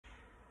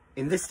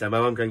In this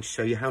demo, I'm going to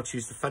show you how to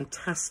use the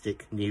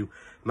fantastic new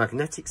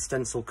magnetic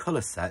stencil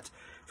colour set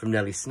from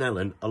Nellie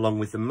Snellen, along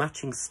with the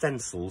matching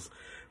stencils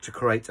to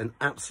create an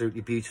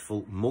absolutely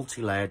beautiful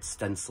multi-layered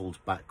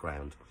stenciled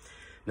background.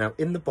 Now,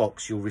 in the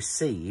box, you'll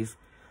receive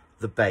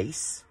the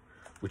base,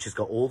 which has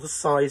got all the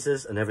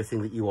sizes and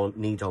everything that you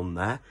need on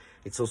there.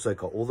 It's also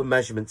got all the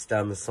measurements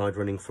down the side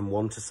running from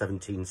 1 to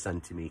 17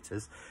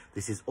 centimetres.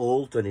 This is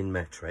all done in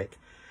metric.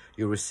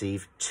 You'll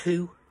receive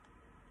 2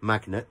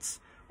 magnets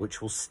which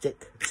will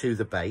stick to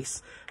the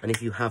base, and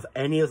if you have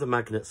any other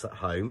magnets at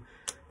home,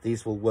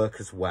 these will work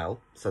as well.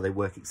 So they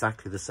work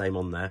exactly the same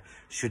on there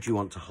should you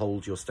want to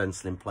hold your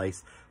stencil in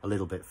place a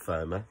little bit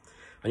firmer.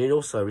 And you'll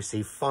also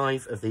receive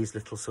 5 of these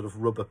little sort of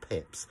rubber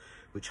pips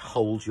which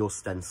hold your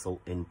stencil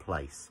in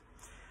place.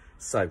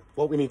 So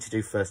what we need to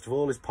do first of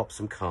all is pop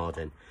some card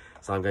in.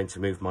 So I'm going to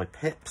move my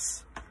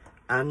pips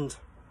and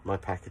my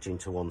packaging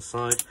to one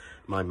side,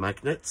 my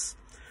magnets,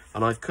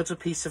 and I've cut a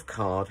piece of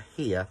card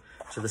here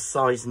to the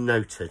size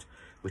noted,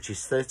 which is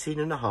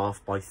 13.5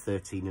 by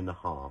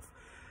 13.5.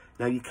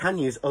 Now, you can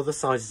use other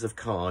sizes of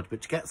card,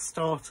 but to get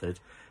started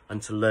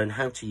and to learn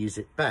how to use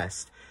it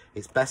best,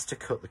 it's best to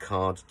cut the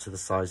card to the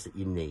size that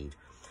you need.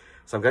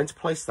 So I'm going to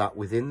place that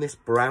within this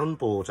brown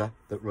border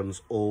that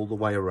runs all the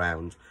way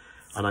around,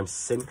 and I'm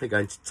simply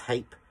going to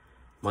tape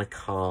my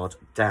card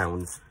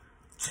down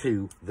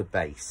to the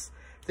base.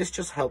 This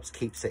just helps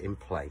keeps it in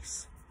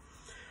place.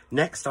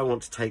 Next, I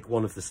want to take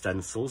one of the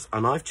stencils,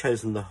 and I've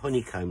chosen the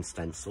honeycomb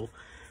stencil,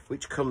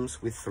 which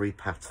comes with 3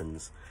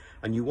 patterns.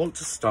 And you want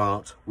to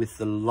start with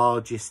the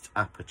largest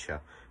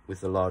aperture, with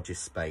the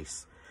largest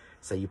space.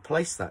 So you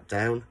place that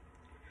down,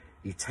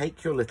 you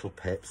take your little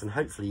pips, and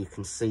hopefully you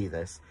can see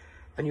this,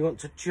 and you want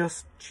to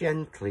just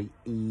gently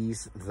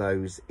ease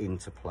those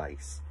into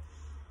place.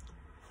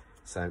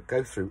 So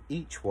go through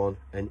each one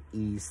and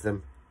ease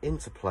them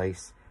into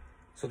place,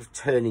 sort of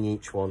turning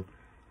each one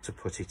to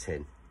put it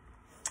in.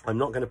 I'm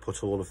not going to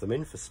put all of them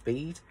in for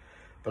speed,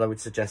 but I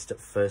would suggest at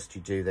first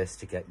you do this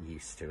to get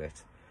used to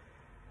it.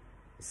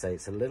 So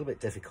it's a little bit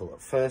difficult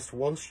at first.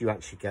 Once you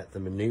actually get the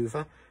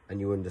maneuver and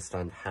you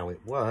understand how it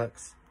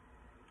works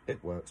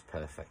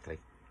perfectly.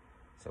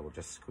 So we'll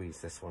just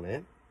squeeze this one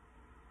in.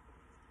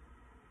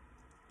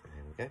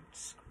 There we go.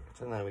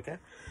 And there we go.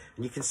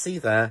 And you can see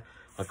there,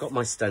 I've got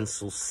my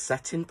stencil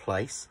set in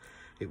place.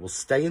 It will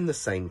stay in the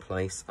same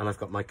place, and I've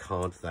got my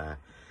card there.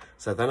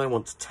 So then I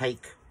want to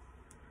take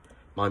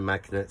my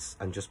magnets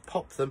and just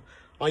pop them.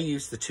 I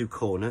use the 2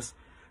 corners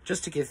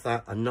just to give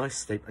that a nice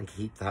snip and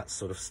keep that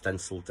sort of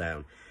stencil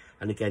down.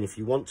 And again, if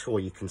you want to or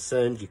you're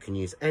concerned, you can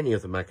use any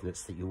other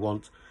magnets that you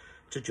want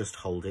to just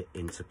hold it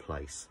into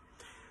place.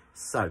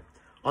 So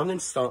I'm going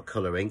to start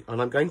colouring,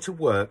 and I'm going to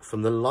work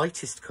from the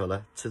lightest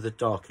colour to the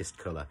darkest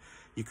colour.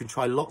 You can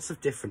try lots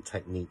of different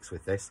techniques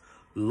with this,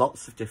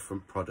 lots of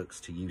different products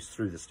to use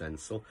through the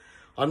stencil.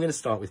 I'm going to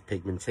start with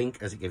pigment ink,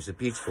 as it gives a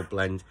beautiful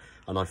blend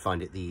and I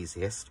find it the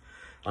easiest.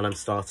 And I'm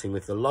starting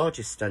with the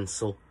largest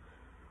stencil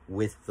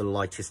with the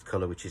lightest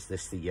colour, which is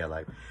this, the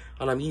yellow.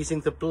 And I'm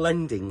using the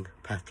blending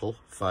petal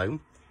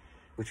foam,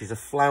 which is a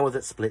flower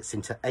that splits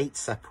into 8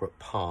 separate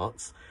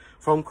parts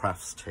from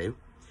Crafts 2,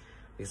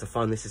 because I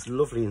find this is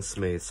lovely and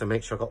smooth. So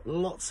make sure I've got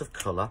lots of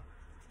colour,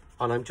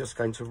 and I'm just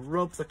going to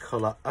rub the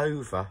colour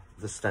over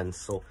the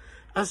stencil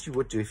as you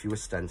would do if you were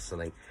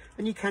stenciling.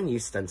 And you can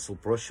use stencil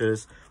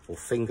brushes or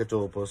finger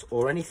daubers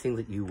or anything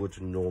that you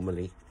would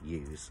normally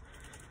use.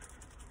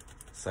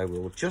 So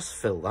we'll just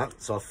fill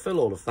that. So I'll fill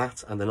all of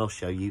that, and then I'll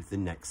show you the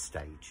next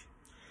stage.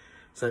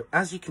 So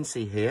as you can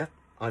see here,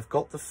 I've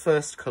got the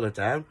first colour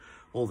down,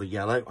 all the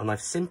yellow, and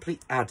I've simply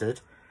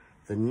added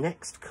the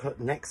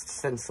next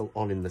stencil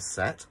on in the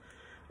set,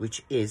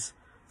 which is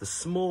the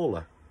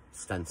smaller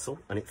stencil,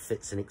 and it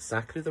fits in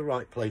exactly the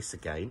right place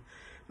again.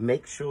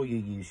 Make sure you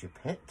use your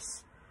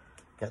pips,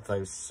 get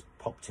those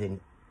popped in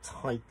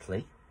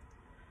tightly.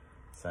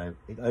 So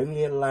it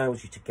only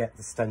allows you to get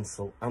the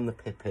stencil and the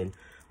pip in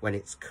when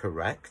it's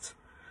correct.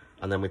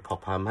 And then we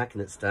pop our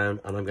magnets down,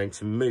 and I'm going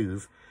to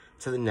move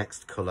to the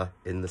next colour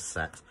in the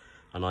set.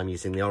 And I'm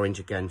using the orange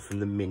again from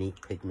the mini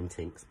pigment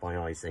inks by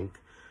Eyes Ink.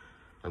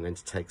 I'm going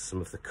to take some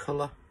of the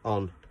colour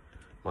on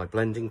my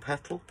blending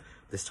petal.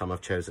 This time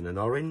I've chosen an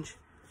orange,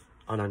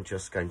 and I'm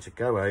just going to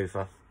go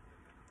over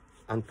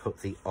and put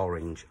the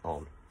orange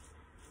on.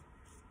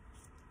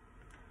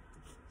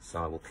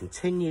 So I will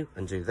continue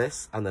and do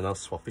this, and then I'll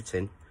swap it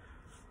in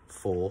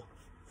for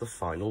the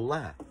final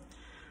layer.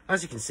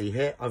 As you can see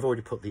here, I've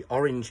already put the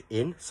orange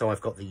in, so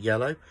I've got the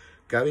yellow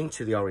going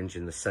to the orange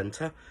in the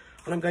centre,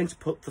 and I'm going to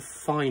put the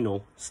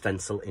final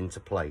stencil into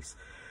place.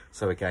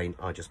 So again,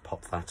 I just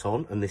pop that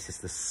on, and this is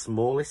the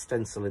smallest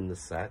stencil in the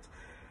set.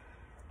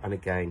 And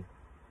again,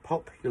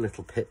 pop your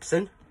little pips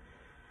in,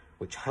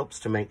 which helps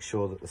to make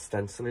sure that the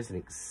stencil is in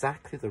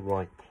exactly the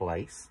right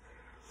place.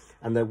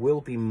 And there will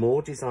be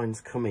more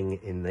designs coming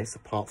in this,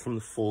 apart from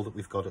the 4 that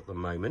we've got at the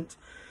moment.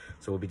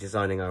 So we'll be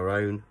designing our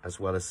own, as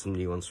well as some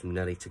new ones from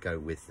Nellie to go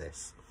with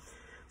this.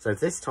 So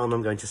this time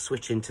I'm going to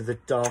switch into the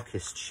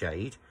darkest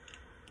shade,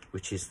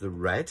 which is the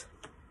red.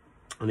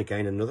 And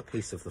again, another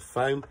piece of the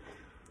foam.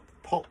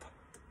 Pop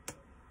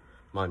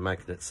my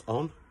magnets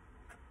on,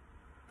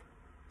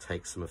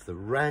 take some of the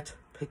red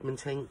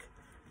pigment ink,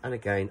 and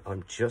again,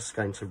 I'm just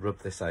going to rub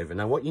this over.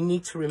 Now, what you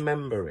need to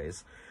remember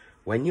is,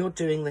 when you're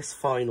doing this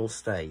final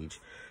stage,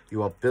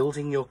 you are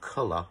building your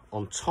colour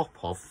on top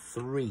of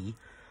 3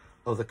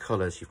 other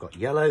colours. You've got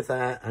yellow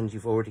there, and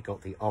you've already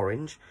got the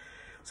orange.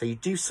 So you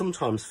do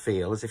sometimes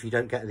feel as if you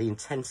don't get the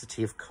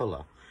intensity of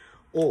colour,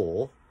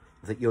 or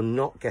that you're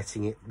not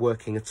getting it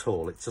working at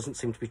all. It doesn't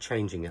seem to be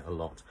changing it a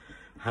lot.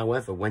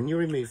 However, when you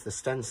remove the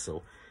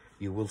stencil,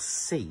 you will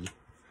see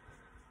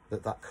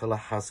that that colour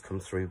has come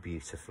through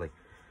beautifully.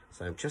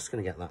 So I'm just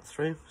going to get that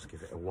through. Just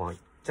give it a wipe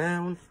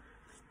down,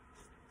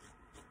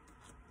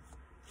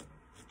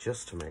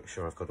 just to make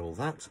sure I've got all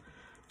that.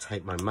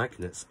 Take my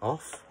magnets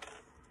off,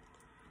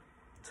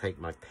 take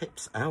my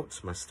pips out,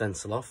 my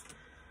stencil off,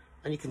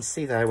 and you can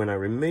see there when I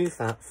remove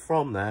that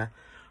from there,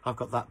 I've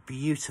got that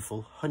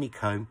beautiful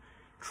honeycomb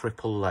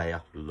triple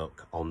layer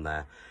look on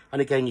there.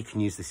 And again, you can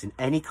use this in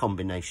any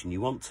combination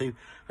you want to,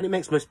 and it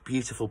makes the most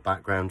beautiful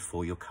background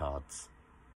for your cards.